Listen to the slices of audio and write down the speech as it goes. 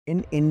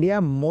In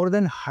India, more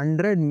than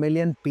 100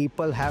 million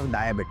people have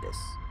diabetes,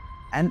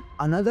 and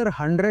another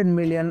 100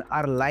 million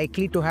are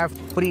likely to have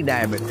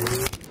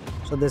pre-diabetes.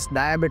 So this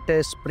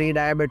diabetes,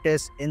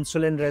 pre-diabetes,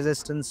 insulin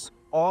resistance,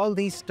 all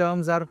these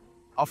terms are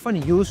often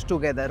used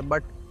together,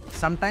 but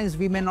sometimes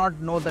we may not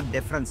know the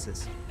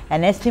differences.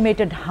 An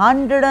estimated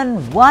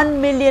 101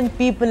 million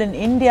people in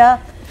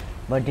India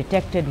were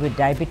detected with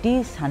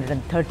diabetes.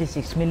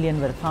 136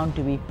 million were found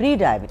to be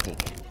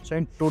pre-diabetic. So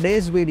in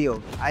today's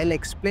video, I'll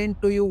explain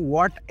to you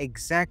what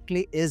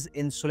exactly is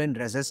insulin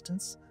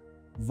resistance,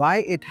 why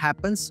it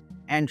happens,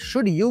 and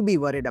should you be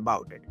worried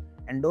about it.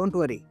 And don't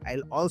worry,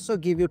 I'll also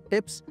give you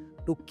tips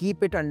to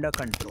keep it under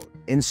control.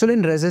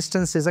 Insulin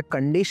resistance is a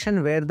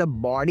condition where the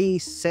body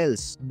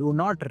cells do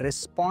not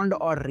respond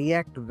or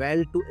react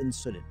well to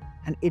insulin.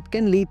 And it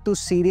can lead to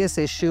serious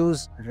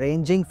issues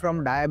ranging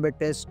from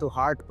diabetes to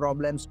heart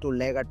problems to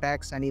leg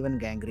attacks and even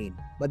gangrene.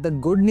 But the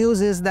good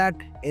news is that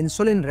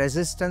insulin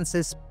resistance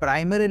is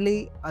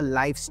primarily a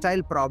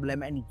lifestyle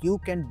problem and you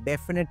can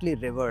definitely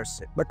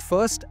reverse it. But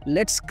first,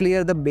 let's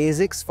clear the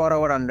basics for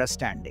our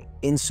understanding.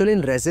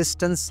 Insulin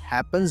resistance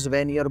happens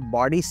when your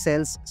body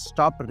cells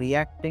stop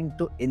reacting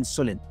to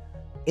insulin.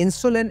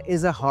 Insulin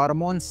is a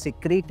hormone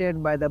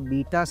secreted by the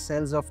beta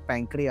cells of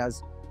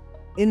pancreas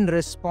in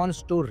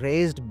response to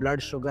raised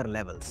blood sugar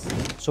levels.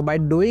 So by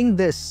doing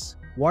this,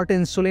 what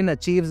insulin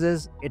achieves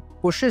is it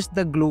pushes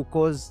the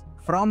glucose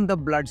from the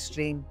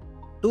bloodstream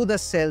to the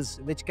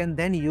cells, which can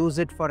then use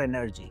it for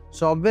energy.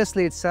 So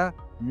obviously it's a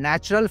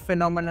natural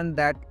phenomenon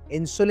that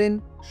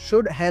insulin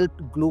should help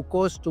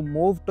glucose to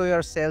move to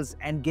your cells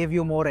and give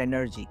you more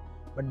energy.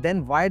 But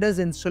then why does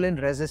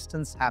insulin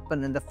resistance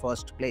happen in the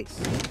first place?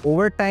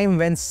 Over time,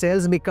 when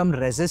cells become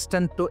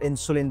resistant to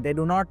insulin, they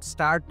do not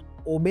start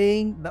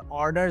obeying the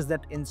orders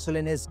that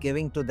insulin is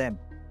giving to them.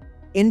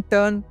 In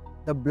turn,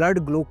 the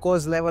blood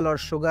glucose level or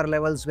sugar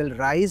levels will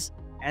rise,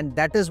 and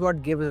that is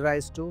what gives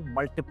rise to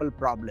multiple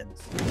problems.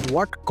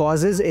 What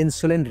causes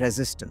insulin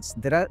resistance?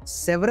 There are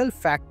several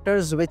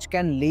factors which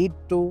can lead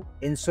to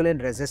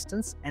insulin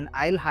resistance, and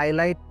I'll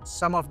highlight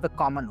some of the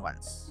common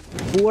ones.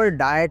 Poor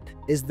diet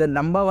is the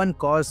 #1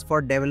 cause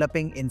for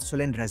developing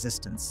insulin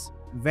resistance.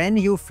 When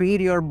you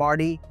feed your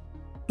body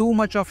too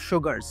much of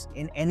sugars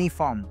in any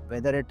form,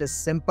 whether it is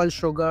simple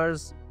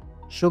sugars,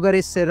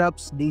 sugary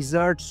syrups,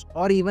 desserts,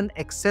 or even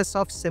excess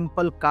of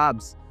simple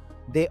carbs,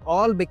 they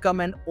all become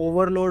an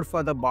overload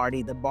for the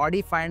body. The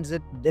body finds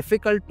it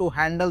difficult to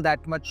handle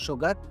that much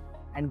sugar,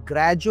 and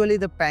gradually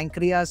the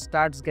pancreas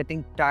starts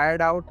getting tired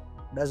out,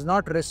 does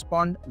not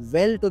respond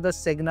well to the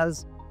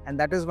signals, and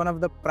that is one of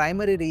the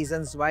primary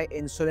reasons why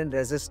insulin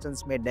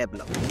resistance may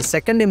develop. The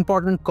second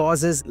important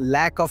cause is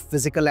lack of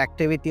physical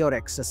activity or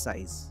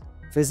exercise.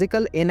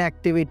 Physical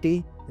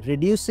inactivity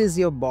reduces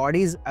your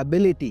body's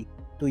ability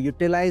to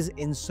utilize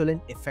insulin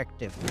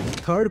effectively.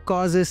 Third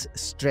cause is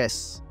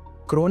stress.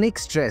 Chronic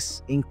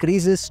stress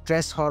increases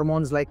stress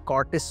hormones like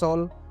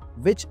cortisol,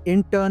 which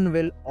in turn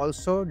will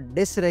also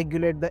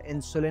dysregulate the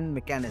insulin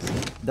mechanism.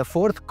 The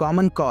fourth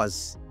common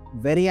cause,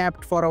 very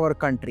apt for our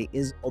country,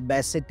 is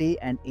obesity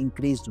and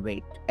increased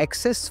weight.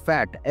 Excess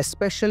fat,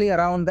 especially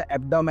around the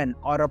abdomen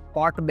or a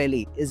pot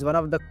belly, is one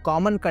of the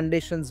common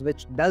conditions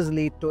which does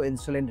lead to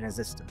insulin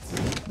resistance.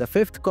 The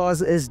fifth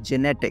cause is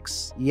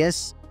genetics.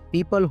 Yes,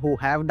 people who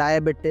have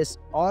diabetes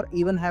or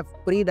even have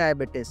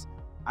pre-diabetes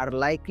are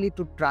likely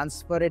to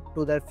transfer it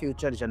to their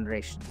future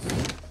generations.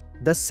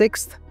 The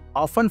sixth,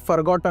 often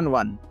forgotten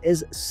one,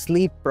 is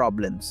sleep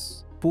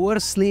problems.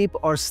 Poor sleep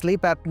or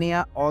sleep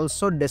apnea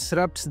also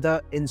disrupts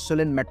the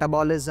insulin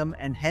metabolism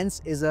and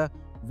hence is a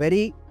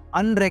very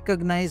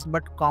unrecognized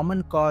but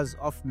common cause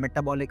of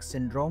metabolic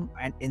syndrome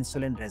and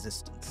insulin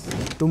resistance.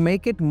 To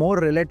make it more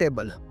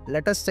relatable,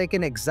 let us take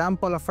an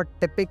example of a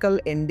typical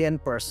Indian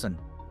person.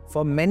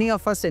 For many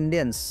of us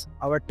Indians,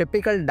 our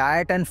typical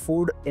diet and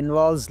food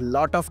involves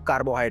lot of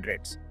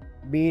carbohydrates.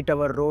 Be it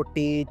our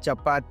roti,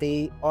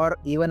 chapati, or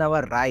even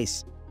our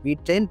rice. We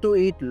tend to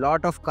eat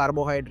lot of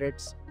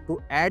carbohydrates. To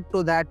add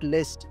to that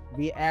list,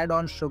 we add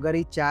on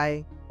sugary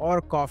chai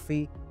or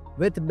coffee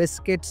with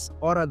biscuits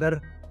or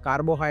other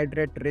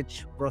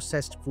carbohydrate-rich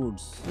processed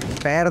foods.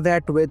 Pair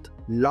that with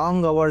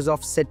long hours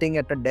of sitting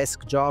at a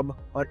desk job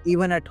or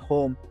even at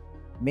home,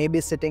 maybe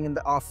sitting in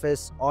the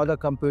office or the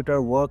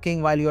computer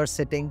working while you are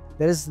sitting.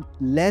 There is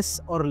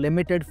less or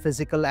limited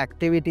physical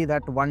activity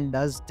that one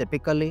does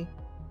typically.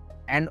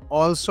 And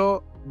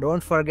also,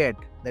 don't forget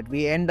that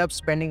we end up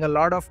spending a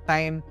lot of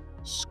time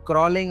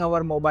scrolling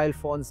our mobile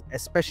phones,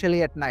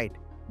 especially at night,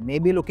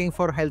 maybe looking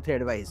for health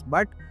advice.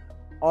 But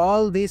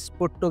all this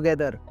put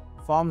together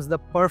forms the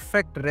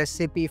perfect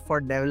recipe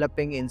for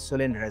developing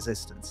insulin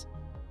resistance.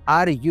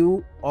 Are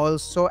you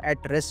also at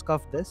risk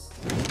of this?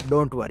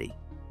 Don't worry,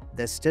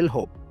 there's still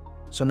hope.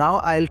 So now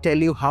I'll tell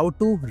you how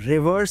to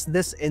reverse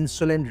this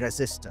insulin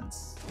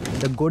resistance.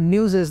 The good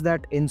news is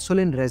that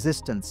insulin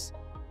resistance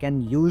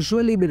can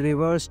usually be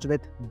reversed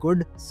with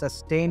good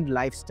sustained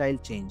lifestyle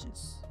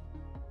changes.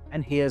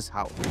 And here's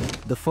how.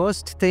 The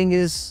first thing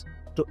is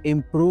to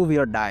improve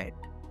your diet.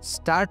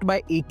 Start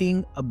by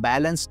eating a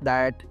balanced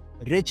diet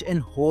rich in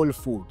whole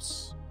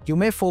foods. You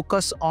may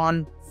focus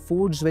on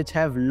foods which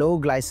have low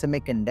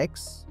glycemic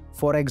index.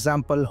 For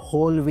example,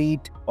 whole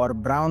wheat or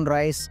brown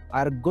rice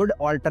are good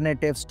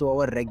alternatives to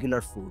our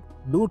regular food.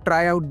 Do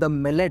try out the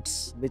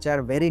millets, which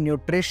are very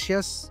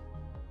nutritious,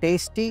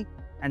 tasty,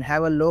 and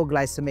have a low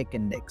glycemic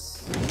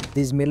index.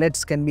 These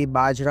millets can be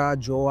bajra,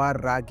 jowar,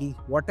 ragi,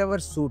 whatever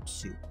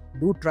suits you.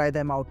 Do try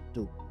them out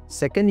too.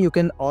 Second, you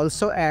can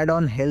also add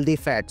on healthy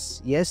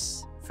fats.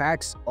 Yes,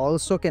 fats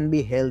also can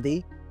be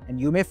healthy, and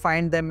you may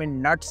find them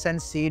in nuts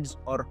and seeds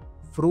or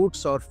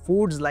fruits or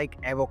foods like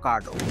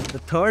avocado. The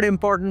third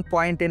important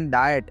point in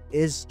diet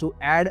is to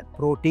add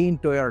protein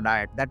to your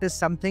diet. That is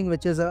something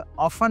which is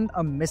often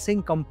a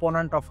missing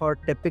component of our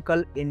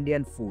typical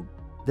Indian food.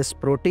 This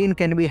protein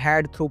can be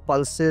had through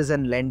pulses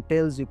and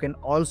lentils. You can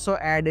also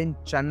add in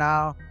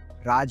chana,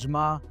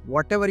 rajma,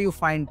 whatever you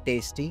find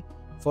tasty.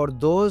 For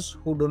those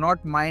who do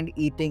not mind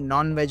eating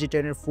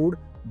non-vegetarian food,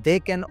 they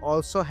can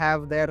also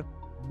have their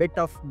bit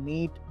of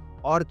meat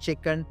or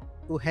chicken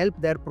to help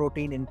their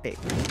protein intake.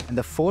 And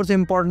the fourth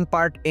important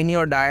part in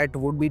your diet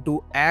would be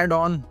to add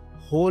on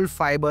whole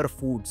fiber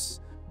foods.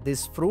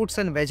 These fruits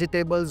and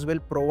vegetables will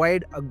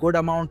provide a good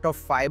amount of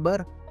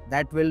fiber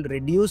that will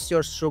reduce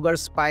your sugar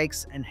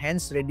spikes and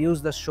hence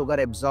reduce the sugar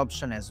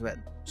absorption as well.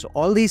 So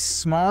all these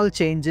small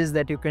changes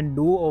that you can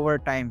do over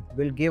time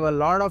will give a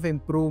lot of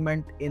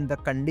improvement in the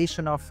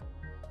condition of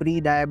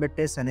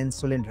pre-diabetes and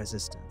insulin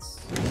resistance.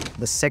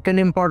 The second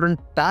important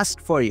task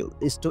for you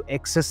is to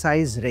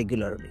exercise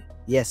regularly.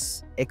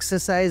 Yes,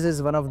 exercise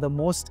is one of the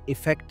most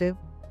effective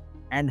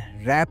and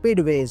rapid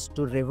ways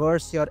to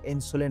reverse your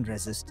insulin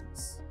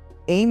resistance.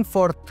 Aim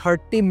for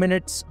 30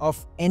 minutes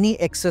of any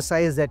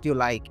exercise that you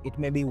like. It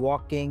may be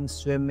walking,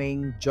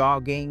 swimming,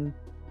 jogging,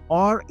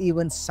 or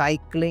even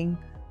cycling,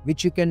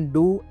 which you can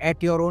do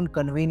at your own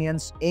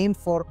convenience. Aim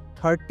for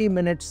 30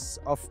 minutes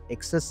of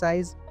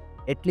exercise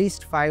at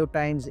least 5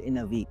 times in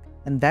a week.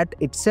 And that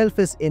itself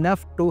is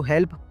enough to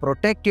help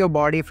protect your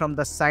body from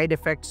the side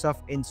effects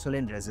of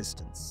insulin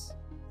resistance.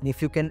 And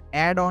if you can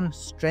add on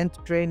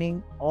strength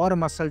training or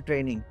muscle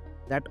training,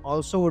 that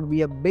also would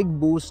be a big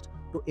boost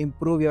to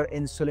improve your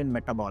insulin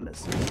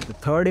metabolism. The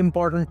third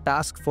important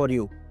task for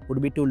you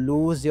would be to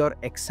lose your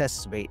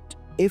excess weight.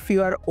 If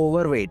you are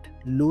overweight,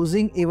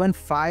 losing even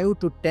 5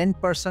 to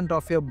 10%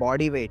 of your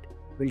body weight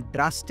will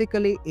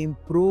drastically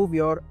improve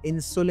your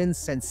insulin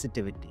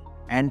sensitivity.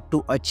 And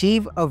to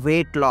achieve a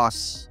weight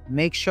loss,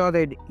 make sure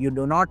that you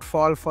do not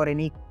fall for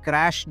any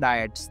crash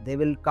diets. They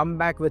will come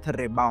back with a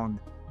rebound.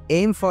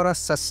 Aim for a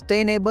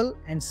sustainable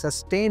and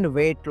sustained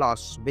weight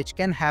loss, which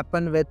can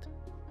happen with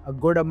a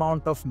good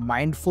amount of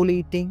mindful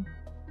eating,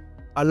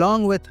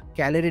 along with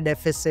calorie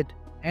deficit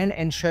and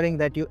ensuring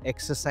that you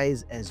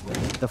exercise as well.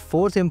 The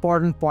fourth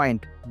important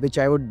point, which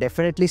I would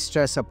definitely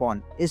stress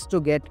upon, is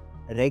to get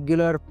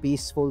regular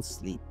peaceful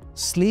sleep.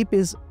 Sleep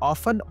is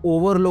often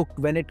overlooked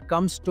when it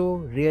comes to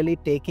really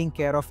taking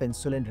care of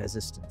insulin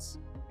resistance.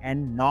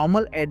 And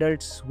normal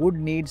adults would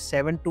need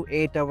 7 to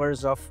 8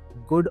 hours of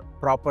good,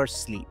 proper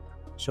sleep.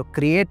 So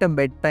create a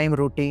bedtime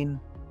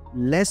routine,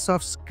 less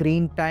of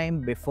screen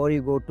time before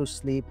you go to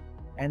sleep,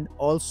 and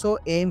also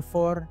aim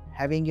for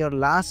having your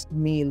last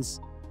meals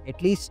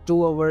at least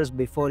 2 hours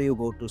before you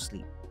go to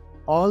sleep.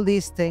 All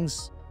these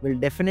things will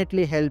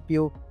definitely help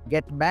you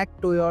get back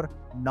to your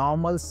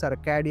normal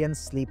circadian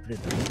sleep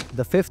rhythm.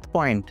 The fifth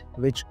point,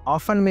 which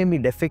often may be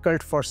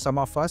difficult for some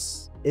of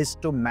us, is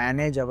to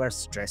manage our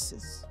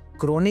stresses.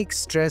 Chronic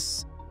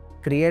stress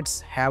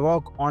creates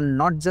havoc on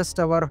not just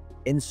our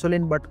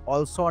insulin but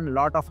also on a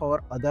lot of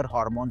our other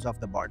hormones of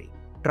the body.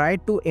 Try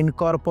to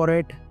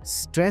incorporate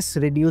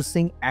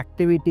stress-reducing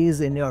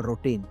activities in your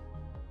routine.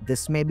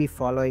 This may be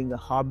following a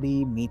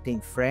hobby, meeting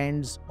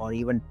friends, or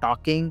even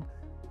talking.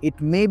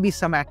 It may be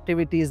some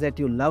activities that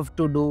you love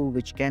to do,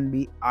 which can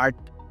be art,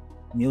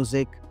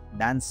 music,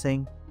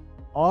 dancing,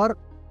 or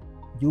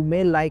you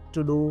may like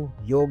to do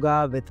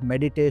yoga with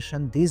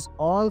meditation. These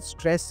all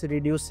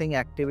stress-reducing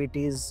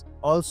activities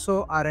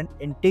also are an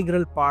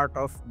integral part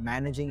of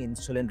managing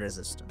insulin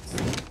resistance.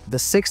 The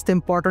sixth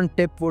important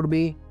tip would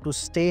be to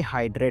stay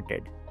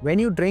hydrated. When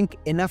you drink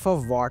enough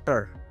of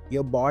water,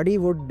 your body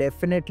would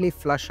definitely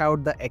flush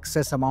out the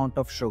excess amount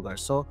of sugar.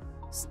 So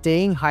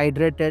staying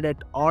hydrated at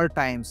all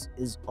times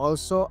is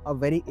also a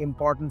very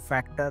important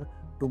factor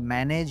to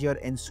manage your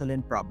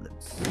insulin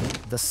problems.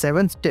 The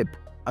seventh tip,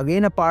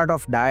 again a part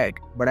of diet,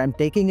 but I'm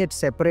taking it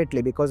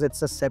separately because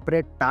it's a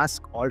separate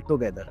task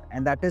altogether,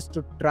 and that is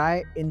to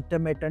try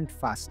intermittent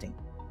fasting.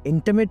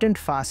 Intermittent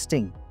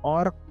fasting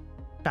or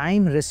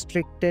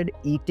time-restricted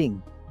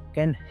eating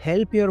can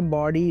help your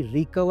body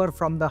recover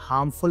from the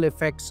harmful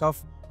effects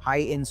of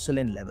high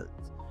insulin levels.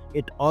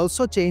 It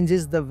also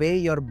changes the way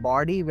your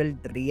body will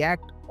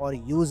react or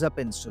use up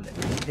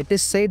insulin. It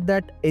is said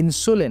that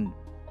insulin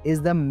is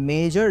the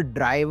major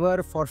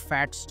driver for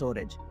fat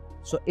storage.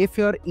 So if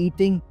you're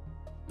eating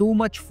too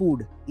much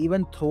food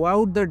even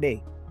throughout the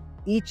day,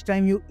 each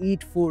time you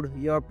eat food,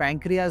 your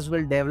pancreas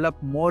will develop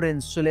more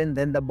insulin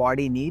than the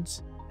body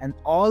needs. And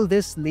all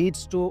this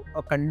leads to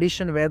a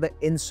condition where the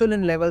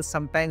insulin levels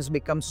sometimes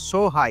become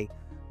so high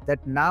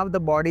that now the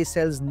body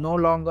cells no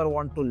longer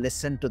want to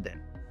listen to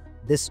them.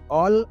 This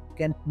all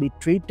can be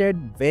treated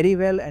very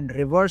well and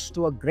reversed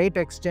to a great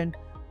extent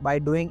by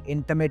doing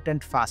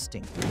intermittent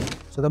fasting.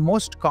 So the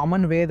most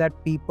common way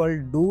that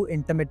people do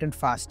intermittent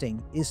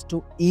fasting is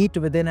to eat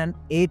within an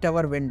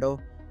 8-hour window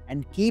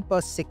and keep a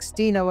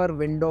 16-hour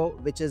window,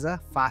 which is a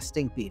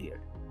fasting period.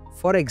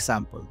 For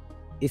example,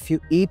 if you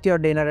eat your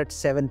dinner at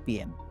 7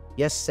 p.m.,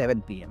 yes,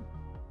 7 p.m.,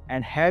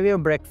 and have your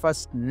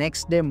breakfast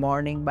next day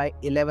morning by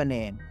 11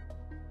 a.m.,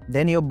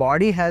 then your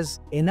body has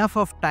enough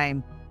of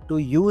time to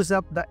use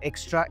up the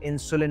extra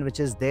insulin which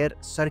is there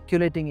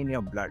circulating in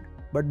your blood.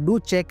 But do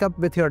check up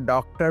with your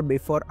doctor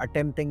before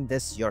attempting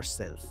this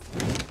yourself.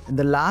 And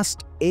the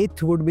last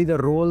 8th would be the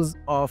roles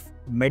of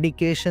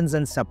medications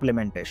and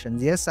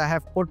supplementations. Yes, I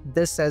have put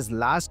this as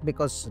last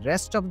because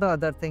rest of the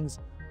other things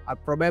are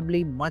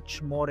probably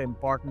much more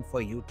important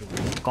for you to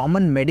do.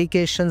 Common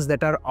medications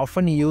that are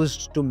often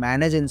used to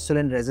manage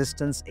insulin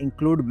resistance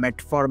include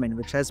metformin,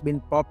 which has been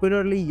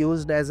popularly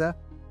used as a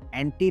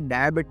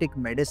anti-diabetic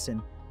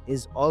medicine,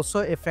 is also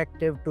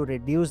effective to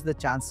reduce the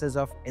chances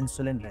of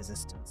insulin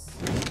resistance.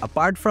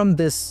 Apart from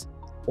this,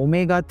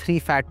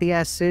 omega-3 fatty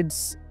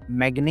acids,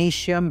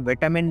 magnesium,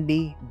 vitamin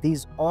D,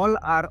 these all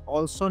are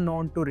also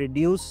known to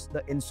reduce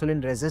the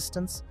insulin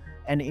resistance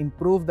and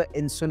improve the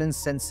insulin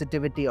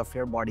sensitivity of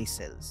your body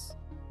cells.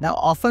 Now,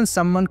 often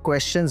someone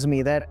questions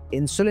me that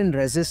insulin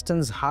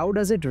resistance, how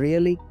does it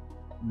really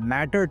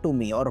matter to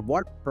me, or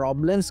what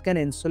problems can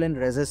insulin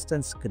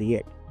resistance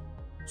create?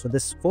 So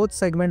this 4th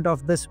segment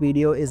of this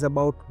video is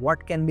about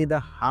what can be the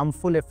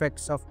harmful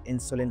effects of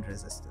insulin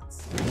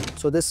resistance.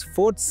 So this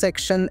 4th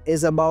section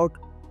is about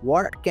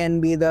what can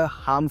be the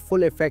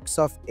harmful effects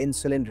of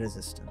insulin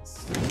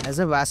resistance. As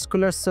a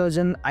vascular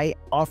surgeon, I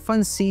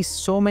often see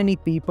so many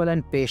people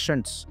and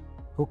patients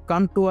who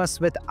come to us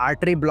with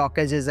artery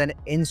blockages, and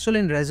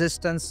insulin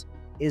resistance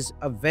is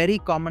a very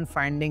common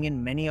finding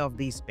in many of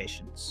these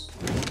patients.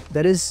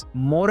 There is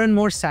more and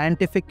more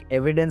scientific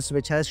evidence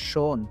which has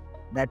shown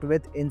that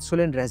with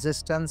insulin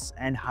resistance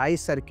and high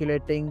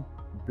circulating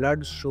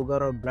blood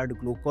sugar or blood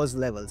glucose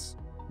levels,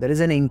 there is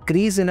an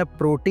increase in a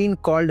protein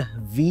called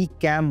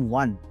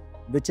VCAM1,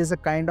 which is a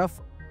kind of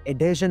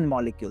adhesion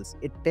molecules.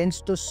 It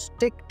tends to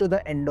stick to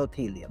the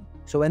endothelium.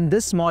 So when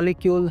this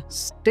molecule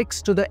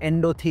sticks to the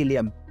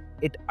endothelium,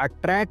 it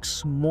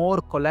attracts more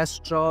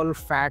cholesterol,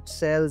 fat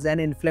cells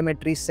and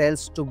inflammatory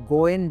cells to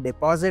go in,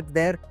 deposit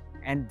there,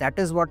 and that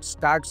is what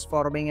starts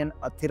forming an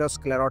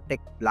atherosclerotic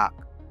plaque.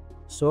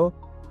 So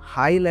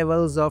high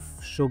levels of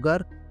sugar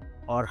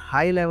or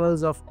high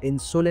levels of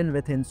insulin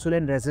with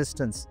insulin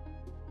resistance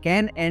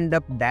can end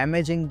up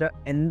damaging the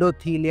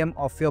endothelium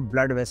of your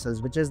blood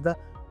vessels, which is the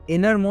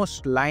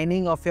innermost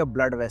lining of your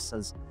blood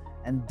vessels.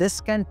 And this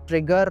can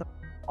trigger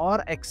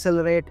or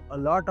accelerate a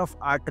lot of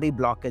artery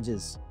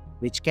blockages,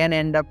 which can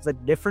end up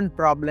with different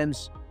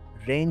problems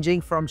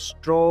ranging from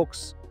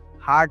strokes,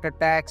 heart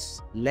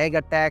attacks, leg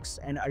attacks,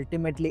 and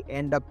ultimately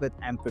end up with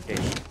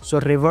amputation. So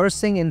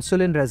reversing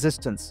insulin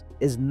resistance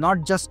is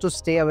not just to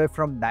stay away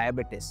from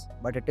diabetes,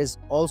 but it is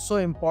also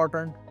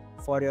important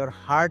for your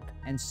heart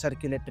and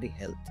circulatory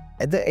health.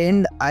 At the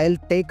end, I'll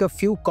take a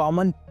few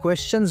common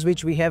questions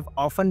which we have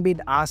often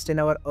been asked in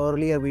our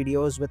earlier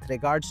videos with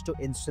regards to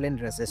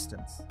insulin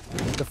resistance.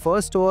 The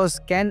first was,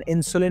 can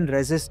insulin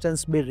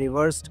resistance be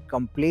reversed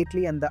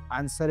completely? And the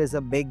answer is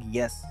a big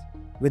yes.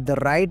 With the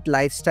right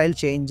lifestyle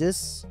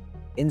changes,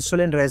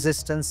 insulin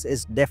resistance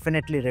is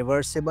definitely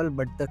reversible,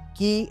 but the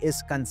key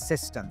is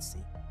consistency.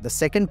 The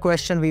second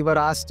question we were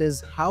asked is,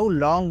 how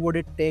long would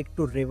it take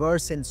to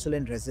reverse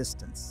insulin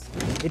resistance?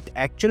 It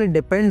actually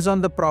depends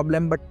on the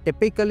problem, but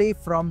typically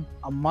from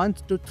a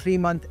month to 3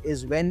 months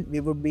is when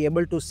we would be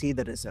able to see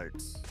the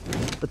results.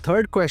 The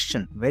third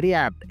question, very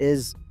apt,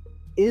 is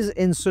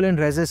insulin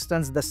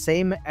resistance the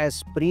same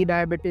as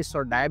pre-diabetes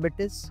or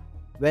diabetes?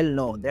 Well,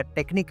 no, they're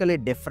technically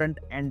different,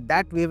 and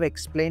that we've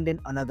explained in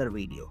another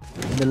video.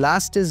 The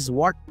last is,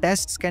 what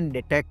tests can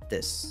detect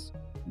this?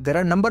 There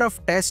are a number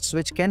of tests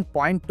which can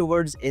point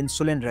towards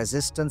insulin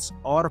resistance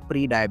or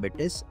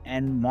pre-diabetes,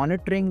 and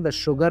monitoring the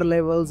sugar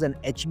levels and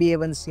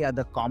HbA1c are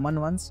the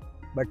common ones,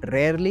 but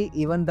rarely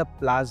even the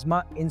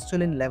plasma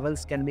insulin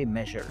levels can be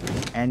measured.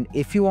 And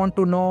if you want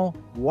to know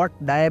what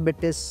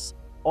diabetes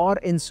or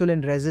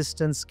insulin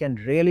resistance can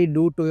really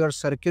do to your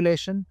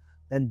circulation,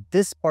 then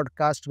this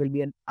podcast will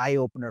be an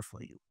eye-opener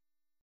for you.